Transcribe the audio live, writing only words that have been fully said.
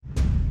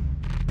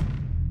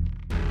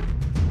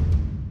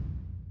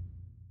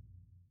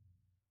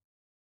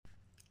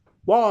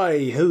Why,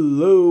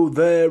 hello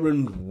there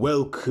and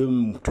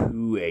welcome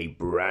to a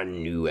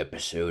brand new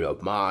episode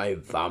of my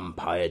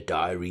Vampire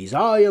Diaries.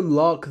 I am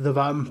Lark the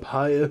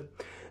Vampire,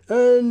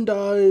 and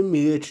I'm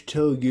here to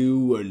tell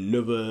you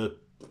another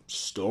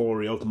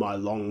story of my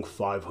long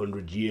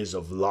 500 years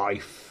of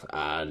life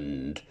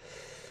and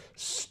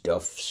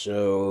stuff.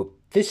 So,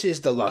 this is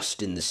the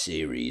last in the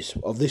series,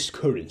 of this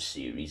current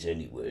series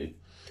anyway.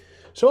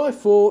 So I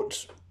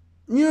thought,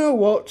 you know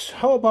what,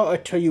 how about I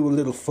tell you a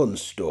little fun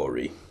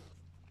story?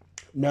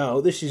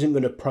 Now, this isn't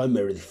going to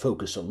primarily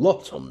focus a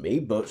lot on me,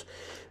 but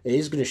it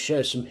is going to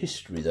share some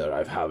history that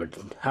I've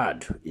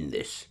had in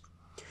this.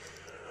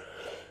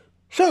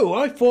 So,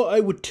 I thought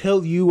I would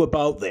tell you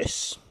about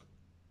this.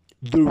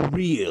 The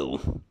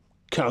real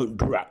Count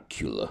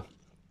Dracula.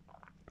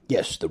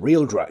 Yes, the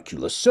real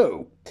Dracula.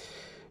 So,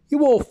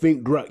 you all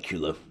think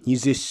Dracula.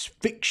 He's this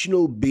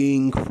fictional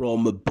being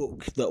from a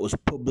book that was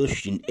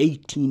published in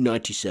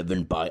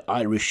 1897 by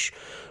Irish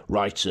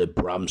writer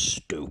Bram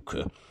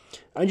Stoker.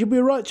 And you'll be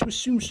right to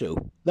assume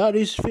so. That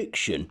is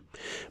fiction.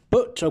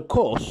 But, of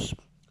course,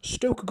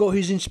 Stoker got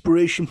his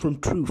inspiration from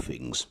true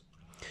things.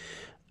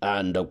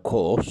 And, of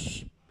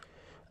course,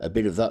 a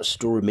bit of that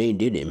still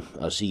remained in him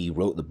as he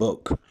wrote the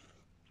book.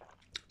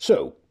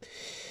 So,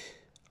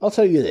 I'll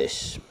tell you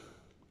this.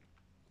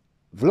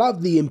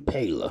 Vlad the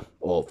Impaler,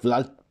 or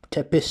Vlad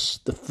Tepes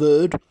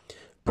III,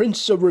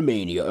 Prince of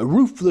Romania, a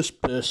ruthless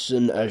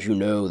person, as you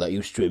know, that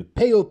used to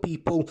impale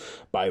people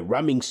by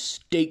ramming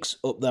stakes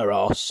up their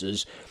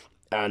arses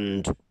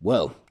and,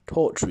 well,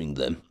 torturing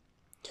them.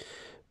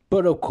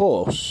 But, of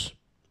course,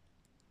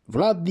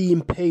 Vlad the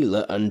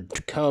Impaler and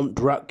Count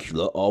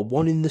Dracula are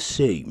one in the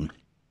same.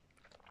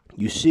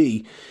 You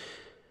see,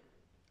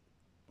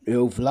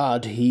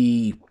 Vlad,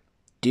 he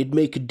did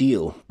make a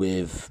deal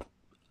with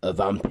a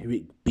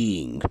vampiric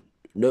being.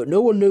 No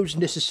one knows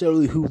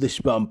necessarily who this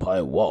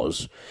vampire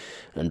was,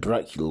 and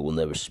Dracula will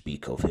never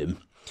speak of him,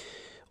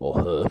 or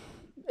her.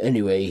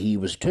 Anyway, he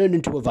was turned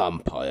into a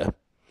vampire,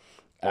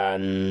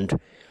 and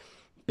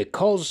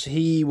because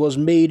he was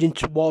made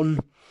into one,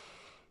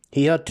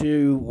 he had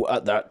to,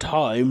 at that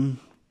time,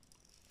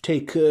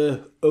 take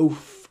an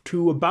oath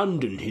to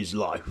abandon his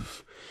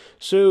life.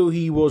 So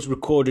he was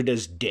recorded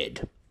as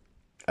dead,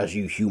 as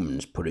you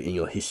humans put it in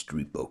your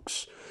history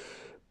books.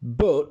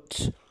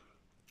 But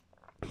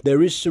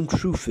there is some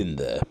truth in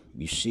there.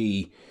 You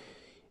see,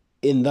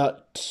 in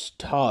that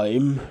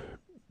time,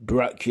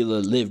 Dracula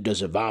lived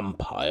as a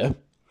vampire,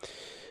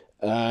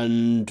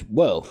 and,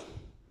 well,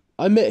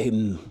 I met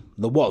him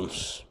the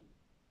once.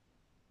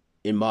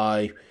 In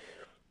my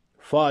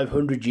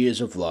 500 years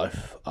of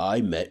life,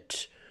 I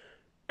met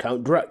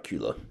Count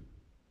Dracula.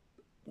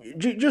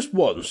 Just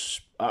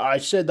once. I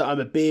said that I'm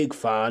a big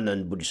fan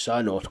and would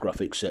sign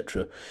autograph,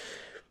 etc.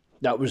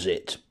 That was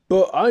it.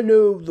 But I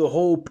know the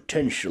whole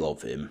potential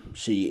of him.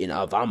 See, in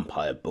our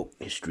vampire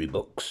history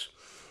books,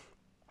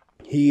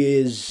 he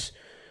is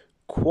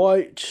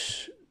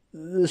quite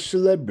the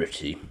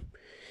celebrity.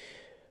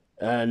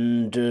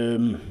 And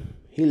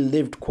he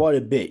lived quite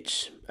a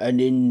bit.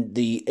 And in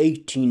the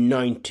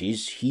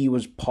 1890s, he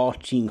was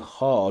partying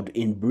hard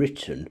in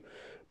Britain,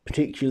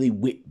 particularly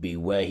Whitby,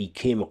 where he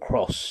came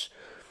across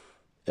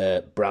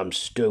Bram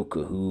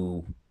Stoker,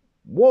 who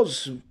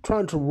was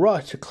trying to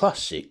write a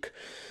classic,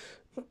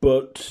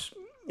 but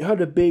had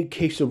a big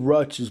case of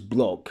writer's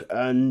block.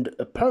 And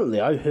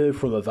apparently I heard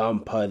from a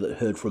vampire that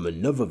heard from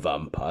another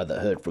vampire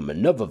that heard from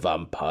another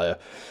vampire,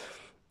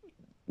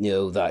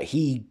 that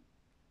he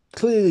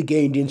clearly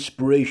gained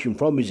inspiration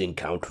from his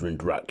encounter in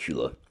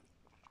Dracula,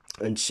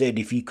 and said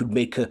if he could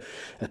make a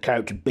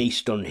character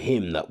based on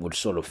him that would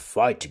sort of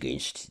fight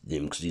against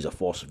him because he's a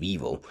force of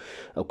evil.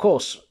 Of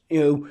course,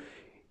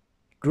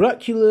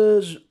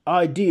 Dracula's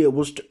idea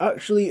was to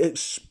actually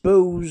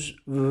expose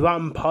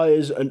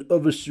vampires and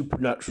other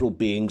supernatural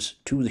beings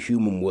to the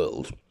human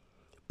world.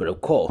 But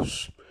of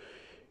course,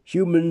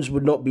 humans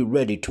would not be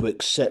ready to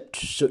accept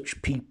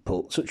such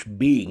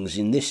beings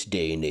in this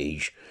day and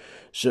age.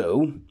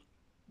 So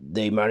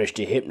they managed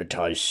to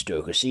hypnotize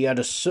Stoker. See, he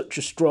had such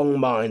a strong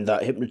mind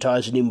that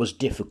hypnotizing him was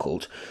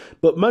difficult,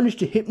 but managed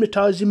to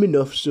hypnotize him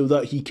enough so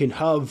that he can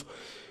have,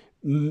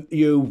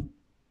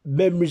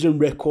 memories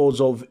and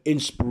records of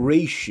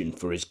inspiration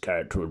for his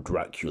character of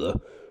Dracula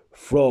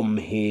from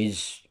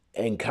his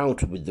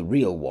encounter with the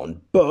real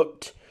one,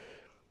 but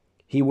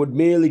he would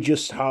merely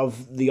just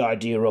have the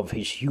idea of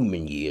his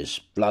human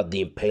years, Vlad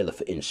the Impaler,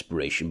 for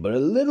inspiration. But a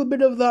little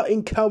bit of that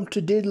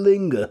encounter did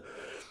linger,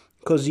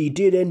 because he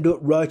did end up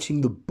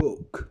writing the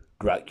book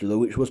Dracula,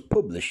 which was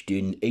published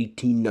in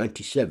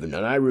 1897.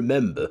 And I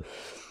remember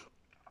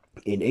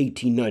in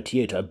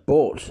 1898 I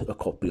bought a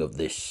copy of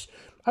this.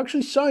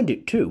 Actually signed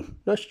it too.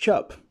 Nice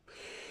chap.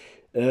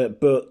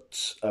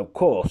 But, of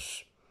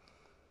course,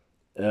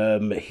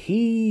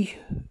 he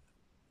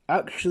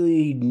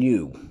actually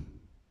knew.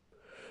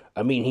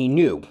 I mean, he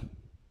knew.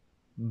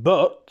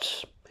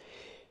 But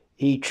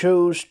he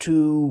chose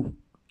to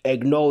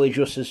acknowledge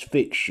us as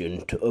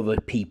fiction to other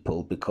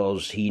people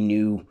because he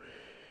knew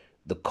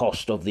the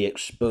cost of the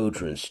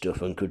exposure and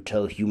stuff and could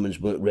tell humans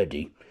weren't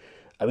ready.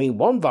 I mean,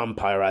 one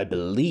vampire, I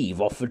believe,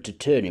 offered to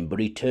turn him, but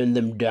he turned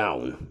them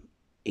down.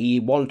 He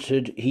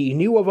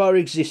knew of our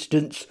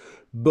existence,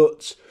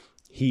 but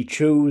he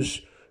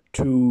chose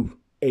to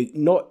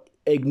not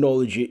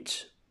acknowledge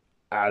it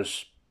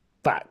as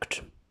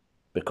fact,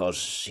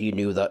 because he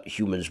knew that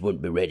humans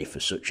wouldn't be ready for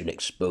such an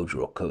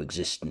exposure or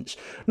coexistence.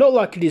 Not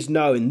like it is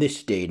now in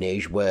this day and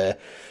age where,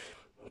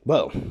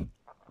 well,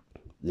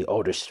 the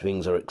oddest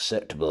things are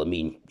acceptable. I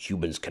mean,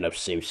 humans can have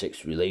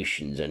same-sex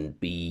relations and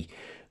be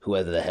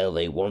whoever the hell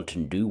they want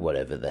and do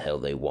whatever the hell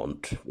they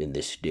want in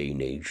this day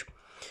and age.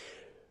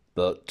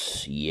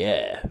 But,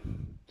 yeah.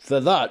 For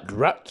that,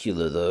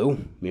 Dracula, though,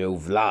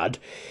 Vlad,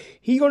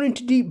 he got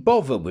into deep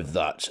bother with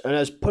that, and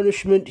as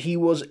punishment he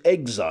was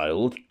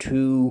exiled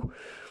to,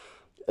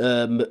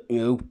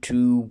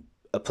 to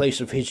a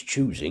place of his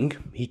choosing.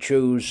 He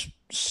chose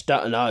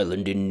Staten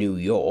Island in New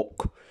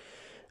York,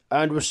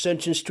 and was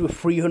sentenced to a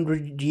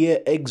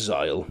 300-year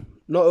exile.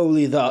 Not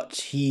only that,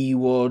 he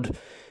would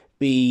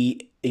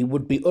be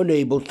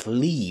unable to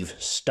leave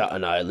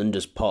Staten Island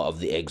as part of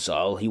the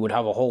exile. He would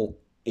have a whole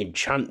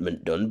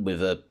enchantment done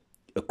with a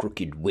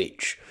crooked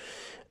witch,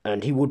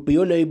 and he would be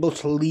unable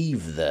to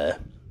leave there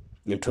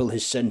until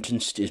his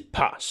sentence is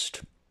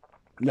passed.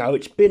 Now,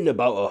 it's been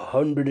about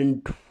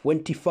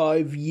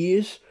 125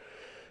 years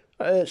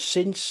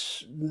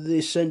since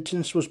the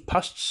sentence was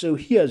passed, so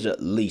he has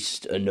at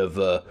least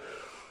another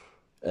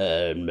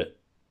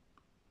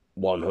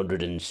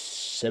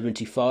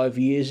 175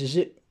 years, is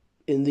it,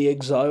 in the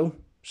exile,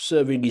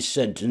 serving his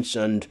sentence,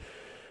 and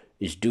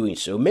is doing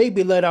so.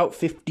 Maybe let out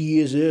 50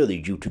 years early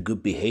due to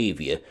good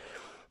behaviour,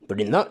 but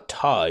in that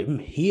time,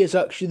 he has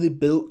actually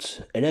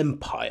built an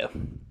empire.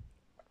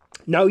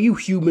 Now, you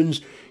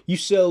humans, you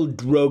sell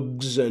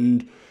drugs,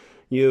 and,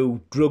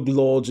 drug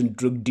lords and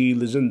drug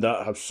dealers and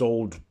that have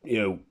sold,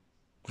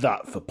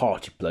 that for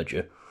party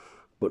pleasure.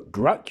 But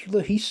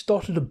Dracula, he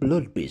started a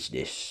blood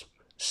business,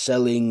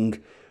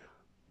 selling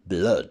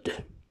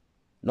blood.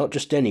 Not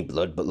just any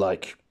blood,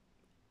 but,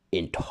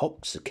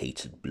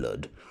 intoxicated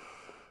blood.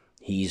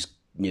 He's,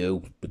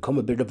 become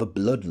a bit of a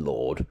blood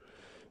lord,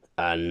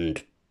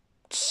 and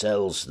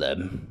sells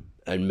them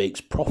and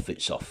makes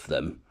profits off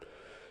them.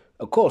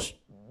 Of course,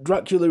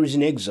 Dracula is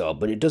in exile,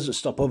 but it doesn't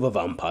stop other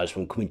vampires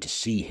from coming to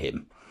see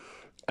him.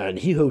 And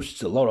he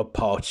hosts a lot of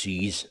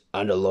parties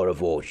and a lot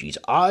of orgies.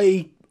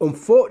 I,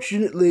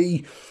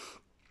 unfortunately,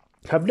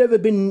 have never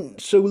been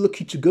so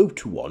lucky to go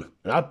to one.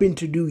 And I've been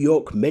to New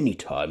York many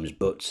times,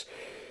 but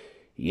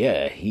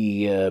yeah,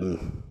 he,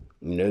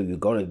 you've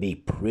got to be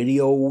pretty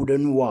old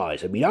and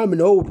wise. I mean, I'm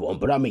an old one,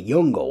 but I'm a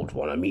young old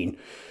one. I mean,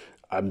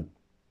 I'm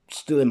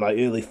still in my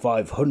early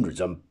 500s.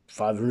 I'm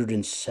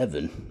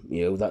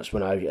 507. That's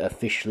when I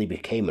officially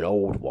became an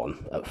old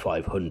one at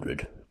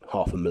 500,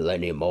 half a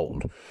millennium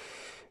old.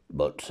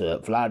 But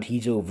Vlad,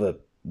 he's over,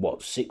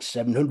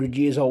 700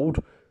 years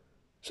old?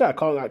 So I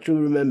can't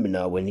actually remember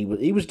now when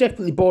he was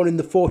definitely born in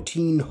the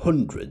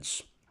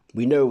 1400s.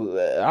 We know,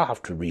 I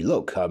have to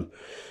relook.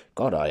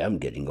 I am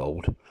getting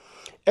old.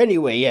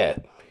 Anyway, yeah,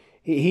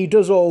 he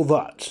does all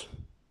that.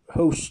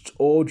 Hosts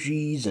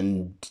orgies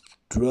and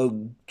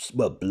drugs,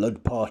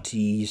 blood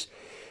parties,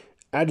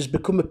 and has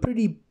become a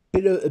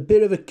bit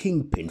of a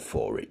kingpin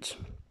for it.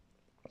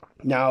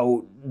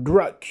 Now,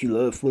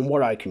 Dracula, from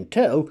what I can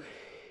tell,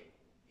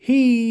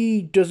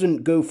 he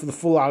doesn't go for the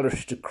full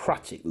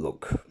aristocratic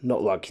look,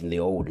 not like in the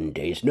olden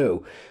days,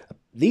 no.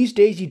 These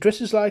days he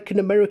dresses like an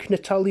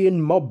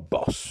American-Italian mob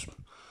boss,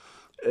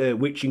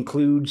 which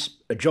includes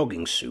a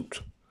jogging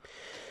suit.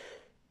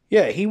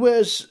 Yeah, he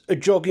wears a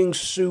jogging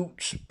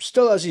suit,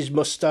 still has his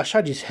moustache,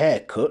 had his hair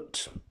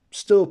cut,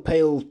 still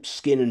pale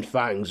skin and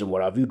fangs and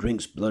what have you,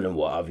 drinks blood and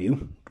what have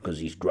you, because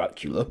he's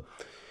Dracula.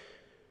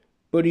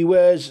 But he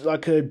wears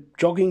like a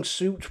jogging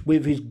suit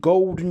with his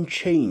golden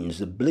chains,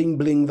 the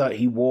bling-bling that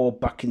he wore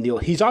back in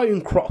his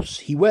Iron Cross,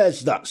 he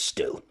wears that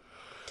still.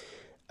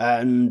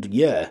 And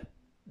yeah,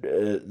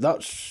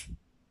 that's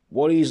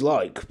what he's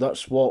like.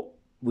 That's what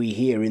we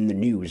hear in the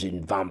news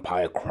in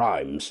vampire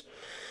crimes.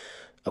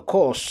 Of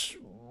course,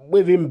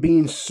 with him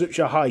being such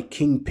a high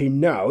kingpin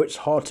now, it's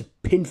hard to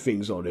pin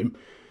things on him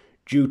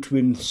due to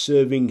him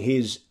serving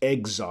his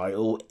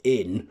exile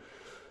in,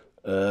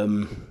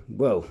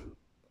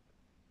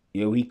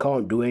 he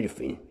can't do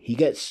anything. He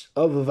gets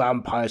other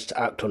vampires to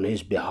act on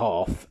his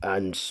behalf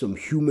and some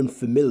human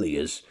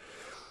familiars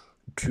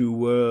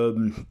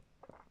to,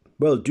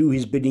 do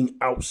his bidding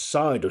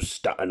outside of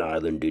Staten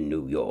Island in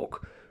New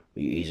York.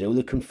 He's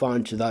only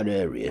confined to that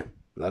area.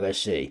 Like I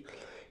say,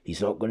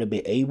 he's not going to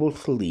be able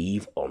to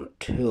leave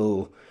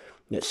until,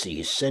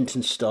 his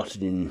sentence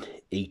started in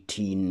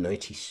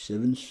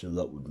 1897, so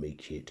that would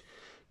make it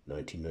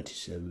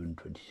 1997,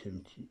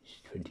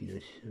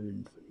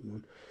 2097,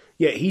 21.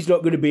 Yeah, he's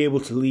not going to be able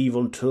to leave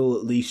until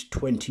at least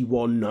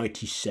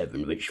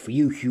 2197, which for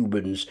you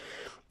humans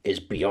is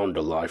beyond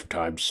a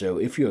lifetime. So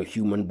if you're a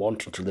human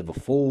wanting to live a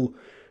full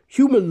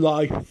human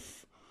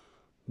life,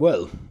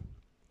 well,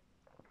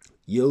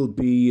 you'll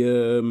be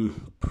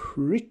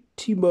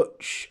pretty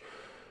much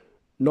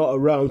not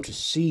around to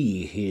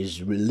see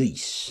his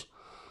release.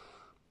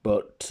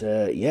 But,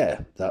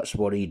 yeah, that's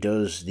what he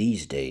does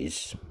these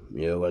days,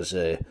 as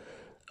a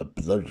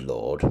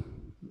bloodlord.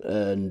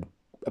 And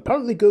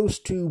apparently goes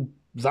to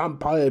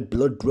vampire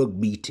blood drug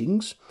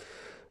meetings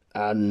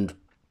and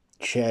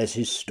shares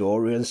his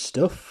story and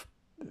stuff.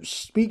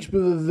 Speaks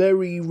with a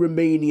very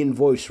Romanian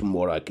voice from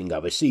what I can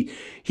gather. See,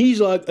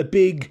 he's like a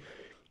big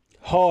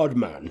hard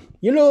man.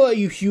 You know that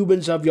you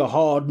humans have your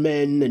hard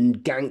men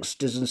and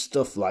gangsters and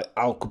stuff like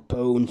Al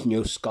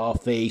Capone,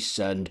 Scarface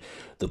and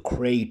the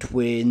Cray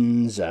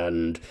twins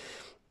and,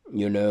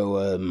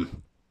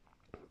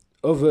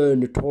 other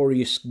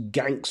notorious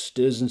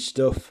gangsters and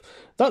stuff.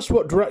 That's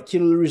what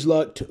Dracula is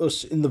like to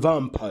us in the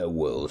vampire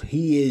world.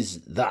 He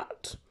is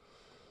that.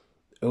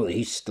 Oh,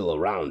 he's still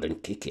around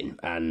and kicking,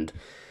 and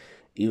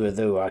even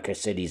though, like I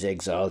said, he's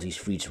exiled, he's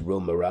free to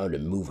roam around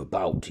and move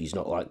about. He's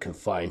not,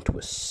 confined to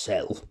a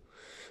cell.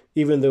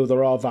 Even though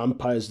there are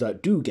vampires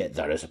that do get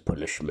that as a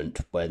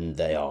punishment, when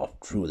they are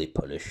truly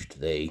punished,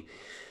 they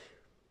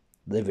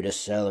live in a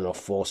cell and are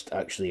forced to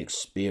actually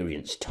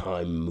experience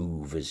time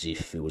move as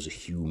if it was a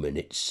human.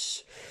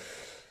 It's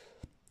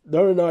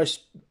not a nice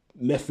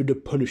method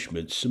of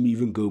punishment. Some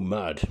even go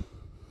mad.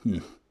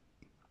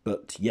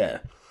 But yeah.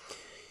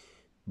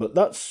 But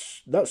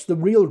that's the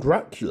real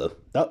Dracula.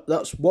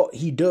 That's what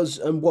he does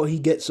and what he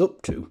gets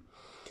up to.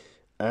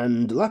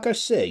 And like I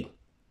say,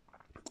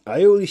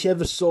 I only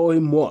ever saw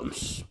him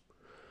once.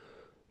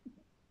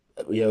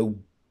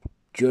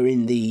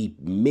 During the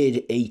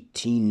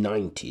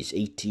mid-1890s,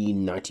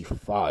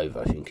 1895,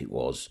 I think it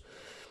was.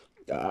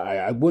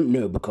 I wouldn't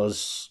know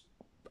because,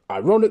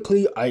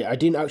 ironically, I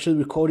didn't actually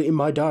record it in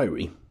my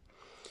diary.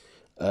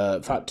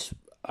 In fact,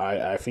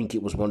 I think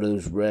it was one of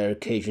those rare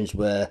occasions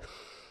where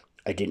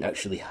I didn't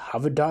actually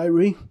have a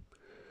diary.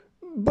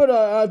 But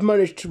I've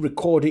managed to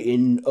record it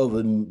in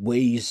other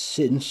ways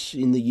since,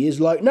 in the years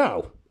like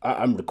now.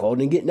 I'm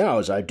recording it now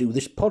as I do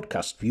this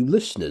podcast for you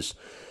listeners.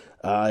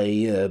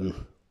 I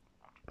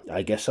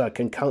guess I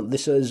can count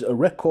this as a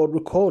record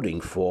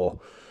recording for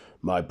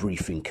my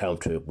brief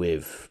encounter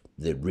with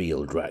the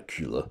real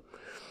Dracula.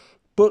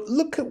 But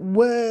look at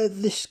where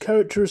this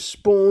character has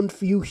spawned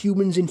for you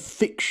humans in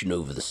fiction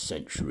over the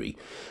century.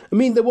 I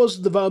mean, there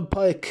was the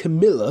vampire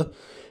Camilla,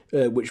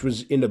 which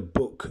was in a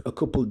book a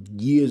couple of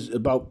years,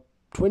 about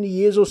 20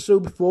 years or so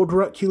before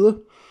Dracula.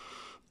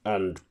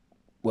 And,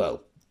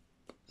 well,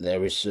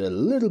 there is a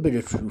little bit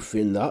of truth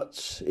in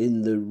that,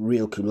 in the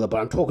real Camilla, but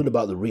I'm talking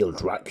about the real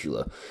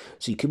Dracula.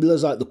 See,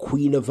 Camilla's like the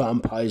queen of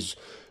vampires.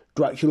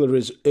 Dracula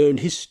has earned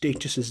his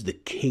status as the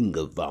king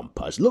of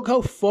vampires. Look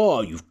how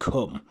far you've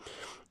come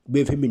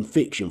with him in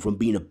fiction, from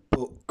being a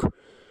book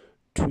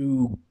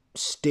to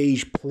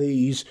stage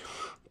plays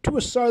to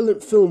a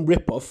silent film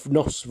rip-off,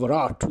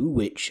 Nosferatu,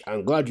 which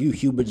I'm glad you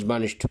humans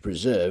managed to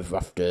preserve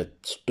after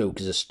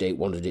Stoker's estate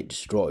wanted it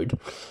destroyed.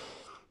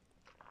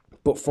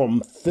 But from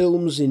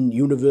films in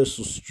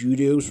Universal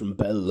Studios, from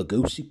Bela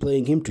Lugosi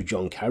playing him, to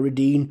John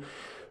Carradine,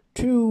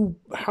 to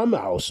Hammer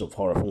House of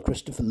Horror from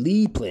Christopher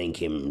Lee playing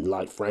him,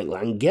 like Frank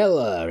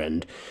Langella,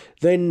 and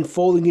then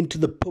falling into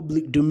the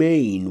public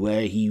domain,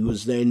 where he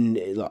was then,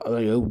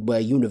 where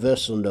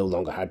Universal no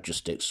longer had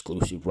just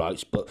exclusive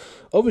rights, but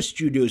other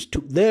studios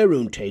took their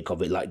own take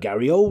of it, like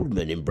Gary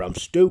Oldman in Bram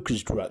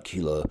Stoker's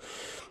Dracula,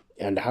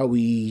 and how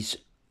he's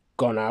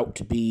gone out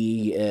to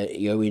be,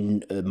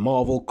 in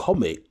Marvel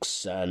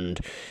Comics and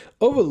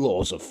other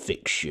laws of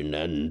fiction,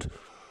 and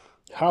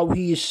how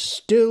he is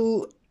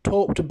still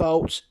talked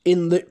about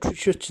in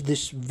literature to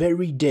this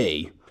very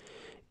day.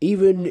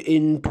 Even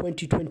in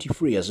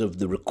 2023, as of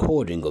the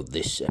recording of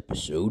this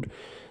episode,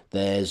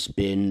 there's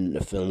been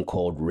a film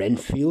called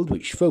Renfield,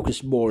 which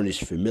focused more on his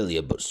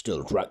familiar, but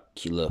still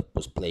Dracula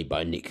was played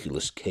by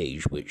Nicolas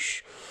Cage,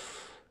 which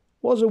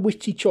was a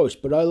witty choice,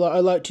 but I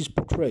liked his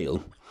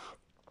portrayal.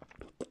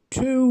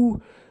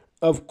 To,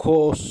 of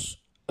course,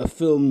 a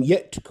film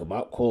yet to come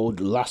out called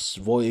Last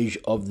Voyage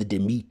of the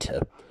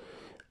Demeter.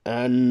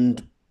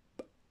 And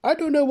I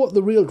don't know what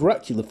the real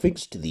Dracula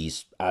thinks to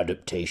these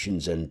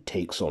adaptations and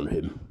takes on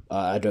him.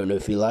 I don't know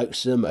if he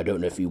likes them, I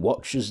don't know if he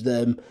watches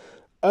them.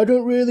 I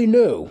don't really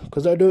know,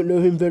 because I don't know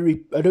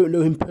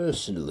him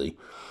personally.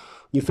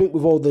 You think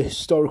with all the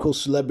historical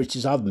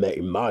celebrities I've met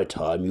in my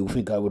time, you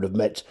think I would have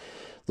met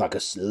like a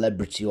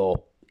celebrity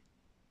or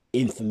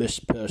infamous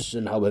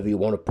person, however you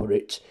want to put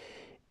it,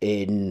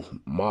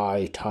 in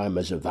my time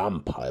as a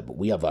vampire, but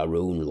we have our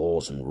own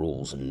laws and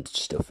rules and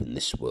stuff in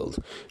this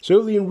world. It's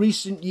only in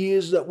recent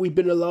years that we've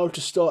been allowed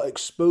to start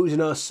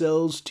exposing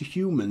ourselves to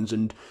humans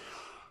and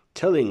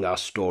telling our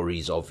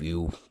stories of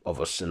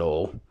us and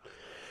all.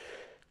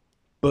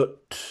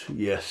 But,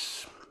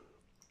 yes,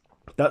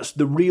 that's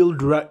the real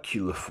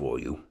Dracula for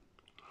you.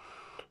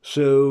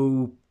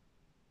 So,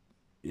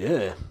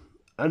 yeah,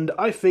 and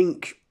I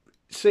think,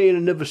 say in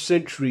another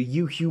century,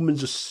 you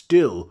humans are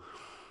still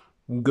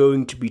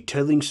going to be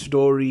telling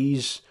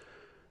stories,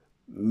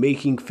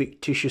 making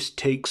fictitious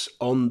takes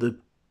on the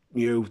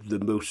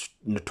most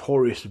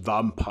notorious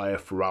vampire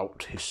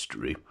throughout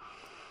history.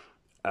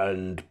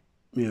 And,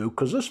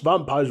 because us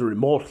vampires are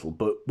immortal,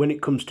 but when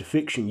it comes to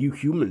fiction, you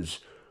humans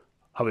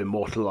have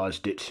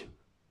immortalized it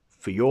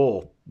for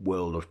your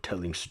world of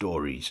telling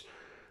stories.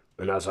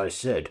 And as I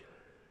said,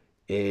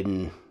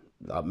 in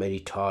that many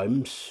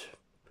times,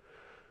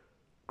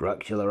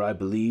 Dracula, I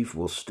believe,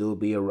 will still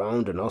be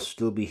around, and I'll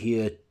still be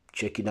here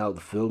checking out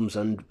the films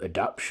and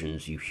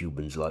adaptations you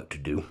humans like to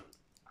do.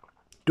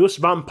 Do us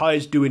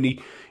vampires do any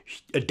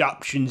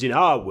adaptations in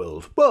our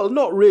world? Well,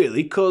 not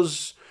really,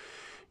 because,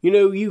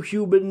 you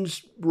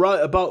humans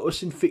write about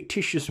us in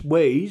fictitious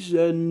ways,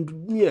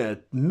 and, yeah,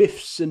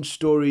 myths and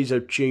stories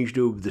have changed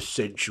over the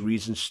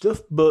centuries and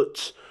stuff,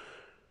 but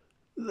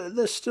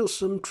there's still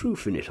some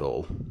truth in it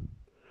all.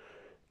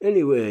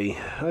 Anyway,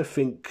 I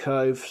think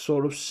I've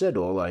sort of said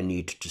all I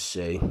needed to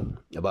say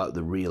about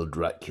the real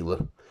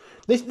Dracula.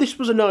 This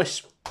was a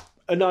nice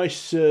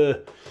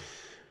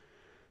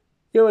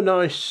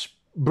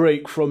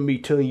break from me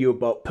telling you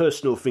about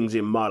personal things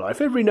in my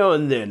life. Every now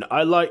and then,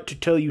 I like to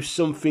tell you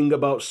something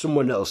about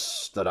someone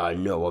else that I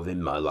know of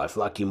in my life.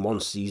 Like in one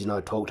season,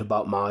 I talked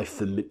about my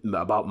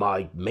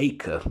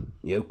maker,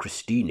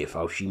 Christine,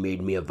 how she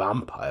made me a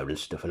vampire and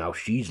stuff, and how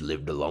she's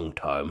lived a long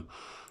time,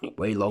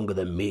 way longer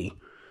than me.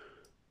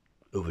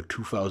 Over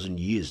 2,000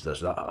 years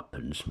that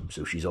happens,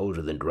 so she's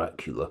older than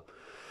Dracula.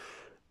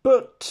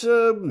 But,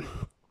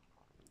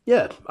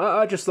 yeah,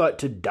 I just like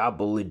to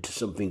dabble into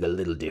something a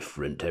little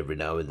different every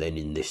now and then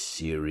in this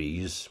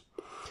series.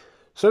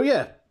 So,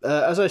 yeah,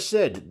 as I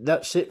said,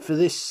 that's it for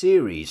this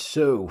series.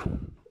 So,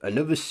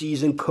 another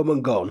season come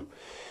and gone.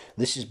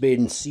 This has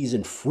been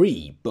season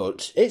 3,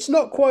 but it's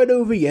not quite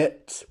over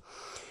yet.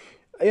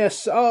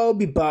 Yes, I'll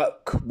be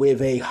back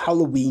with a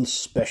Halloween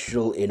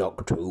special in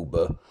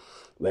October,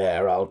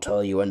 where I'll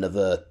tell you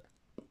another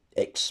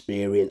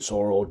experience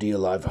or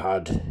ordeal I've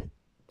had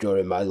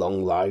during my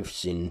long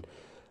lives in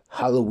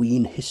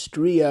Halloween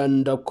history,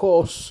 and of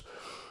course,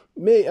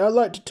 I'd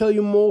like to tell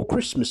you more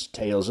Christmas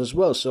tales as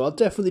well, so I'll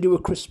definitely do a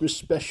Christmas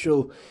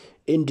special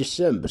in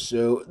December.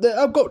 So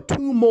I've got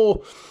 2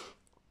 more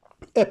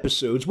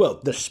episodes,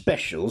 well, they're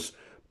specials,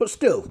 but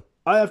still,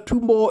 I have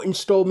 2 more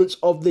installments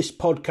of this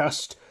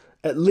podcast,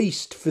 at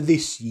least for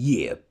this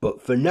year,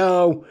 but for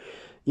now,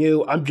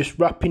 I'm just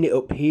wrapping it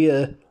up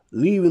here,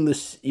 leaving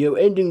this,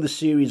 ending the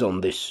series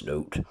on this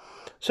note.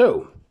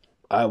 So,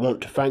 I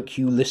want to thank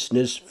you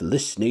listeners for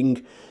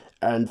listening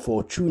and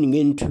for tuning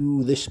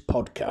into this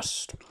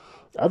podcast.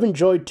 I've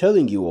enjoyed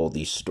telling you all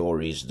these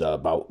stories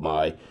about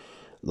my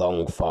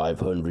long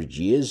 500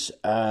 years,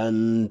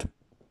 and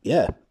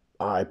yeah,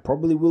 I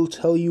probably will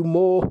tell you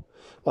more.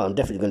 Well, I'm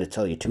definitely going to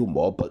tell you 2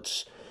 more,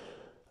 but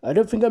I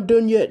don't think I'm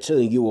done yet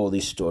telling you all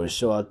these stories,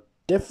 so I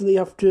definitely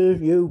have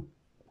to,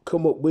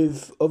 come up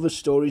with other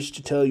stories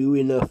to tell you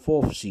in a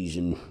 4th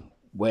season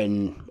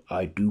when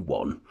I do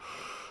one.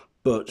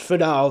 But for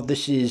now,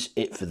 this is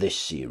it for this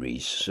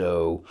series.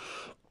 So,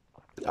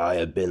 I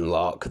have been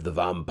Lark the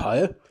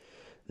Vampire.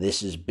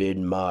 This has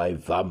been my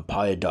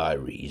Vampire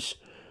Diaries.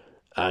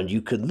 And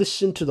you can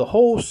listen to the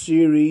whole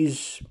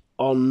series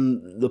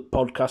on the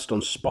podcast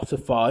on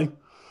Spotify.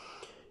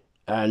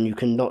 And you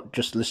can not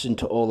just listen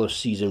to all of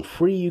Season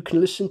 3, you can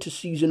listen to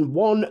Season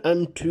 1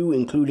 and 2,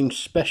 including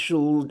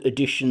special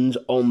editions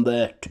on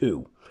there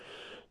too.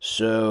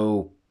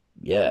 So,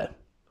 yeah,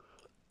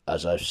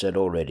 as I've said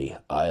already,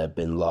 I have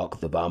been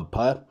Lark the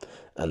Vampire,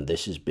 and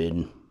this has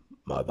been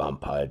my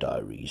Vampire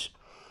Diaries.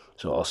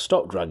 So I'll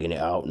stop dragging it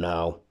out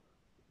now.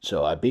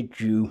 So I bid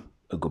you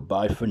a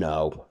goodbye for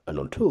now, and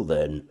until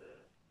then,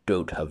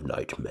 don't have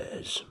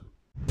nightmares.